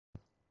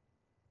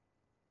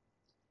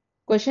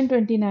Question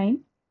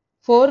 29.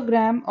 4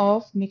 gram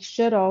of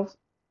mixture of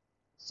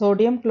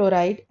sodium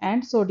chloride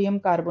and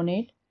sodium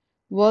carbonate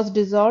was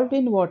dissolved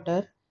in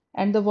water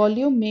and the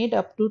volume made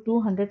up to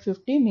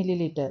 250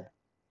 milliliter.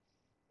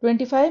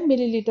 25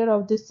 milliliter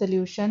of this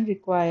solution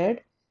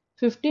required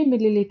 50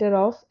 milliliter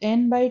of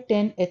N by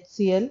 10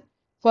 HCl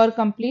for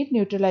complete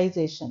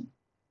neutralization.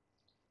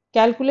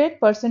 Calculate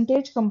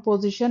percentage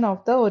composition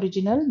of the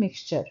original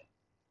mixture.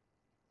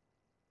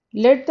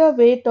 Let the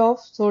weight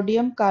of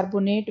sodium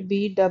carbonate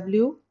be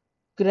W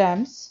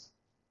grams.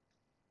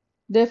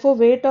 Therefore,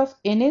 weight of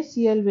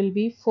NaCl will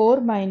be 4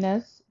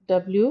 minus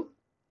W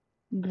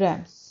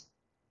grams.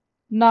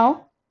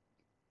 Now,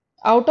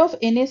 out of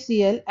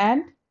NaCl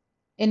and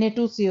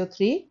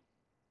Na2CO3,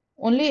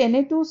 only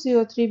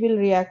Na2CO3 will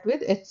react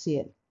with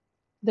HCl.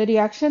 The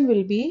reaction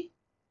will be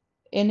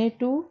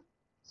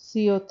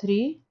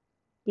Na2CO3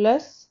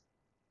 plus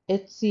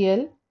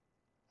HCl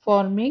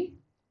forming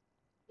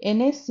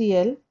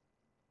NaCl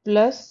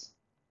plus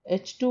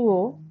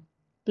H2O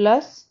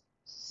plus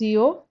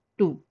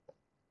CO2.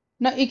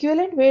 Now,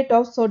 equivalent weight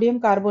of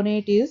sodium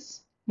carbonate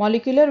is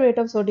molecular weight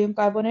of sodium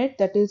carbonate,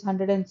 that is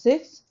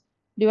 106,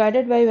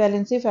 divided by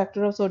valency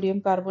factor of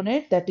sodium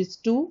carbonate, that is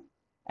 2,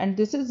 and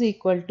this is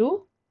equal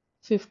to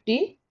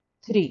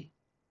 53.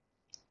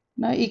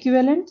 Now,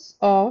 equivalence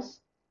of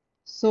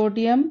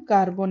sodium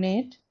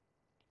carbonate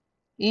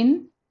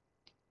in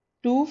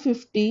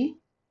 250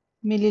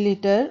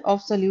 milliliter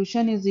of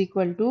solution is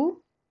equal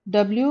to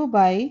W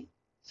by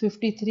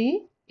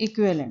 53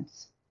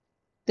 equivalents.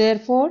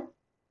 Therefore,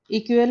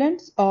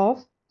 equivalence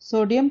of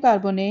sodium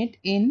carbonate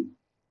in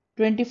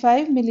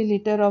 25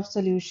 milliliter of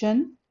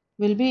solution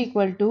will be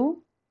equal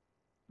to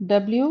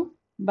W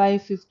by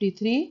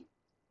 53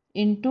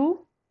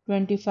 into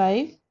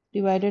 25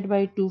 divided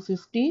by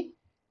 250,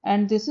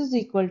 and this is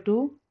equal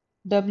to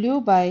W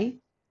by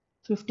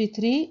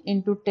 53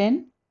 into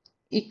 10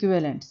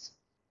 equivalents.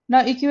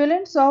 Now,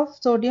 equivalence of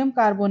sodium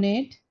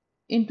carbonate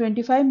in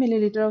 25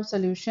 milliliter of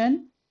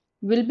solution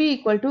will be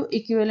equal to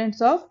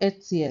equivalence of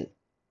HCl.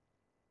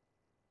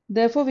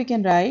 Therefore, we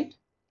can write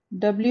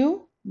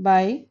W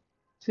by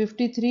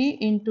 53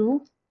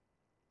 into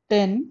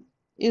 10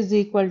 is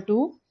equal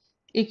to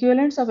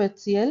equivalence of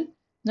HCl.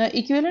 Now,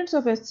 equivalence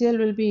of HCl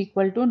will be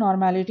equal to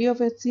normality of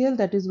HCl,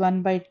 that is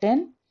 1 by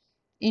 10,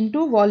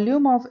 into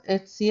volume of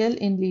HCl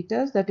in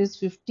liters, that is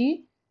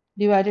 50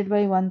 divided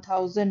by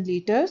 1000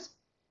 liters.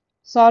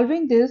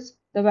 Solving this,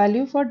 the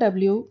value for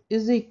W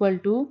is equal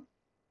to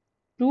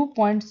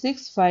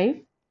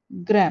 2.65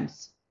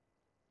 grams.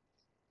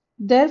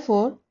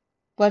 Therefore,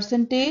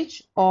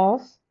 percentage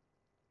of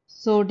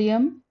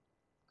sodium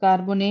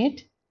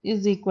carbonate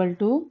is equal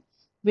to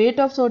weight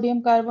of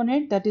sodium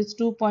carbonate, that is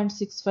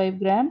 2.65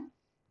 gram,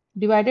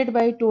 divided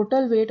by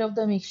total weight of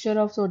the mixture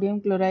of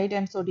sodium chloride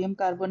and sodium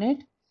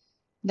carbonate,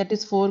 that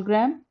is 4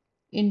 gram,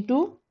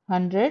 into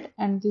 100,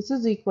 and this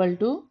is equal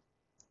to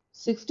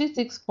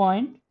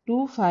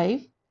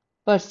 66.25%.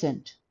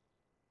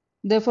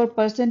 Therefore,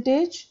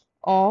 percentage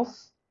of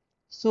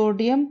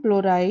sodium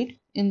chloride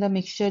in the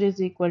mixture is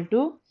equal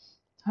to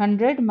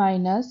 100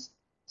 minus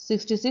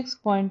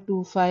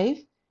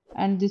 66.25,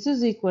 and this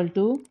is equal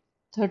to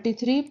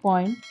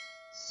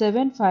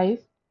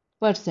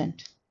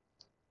 33.75%.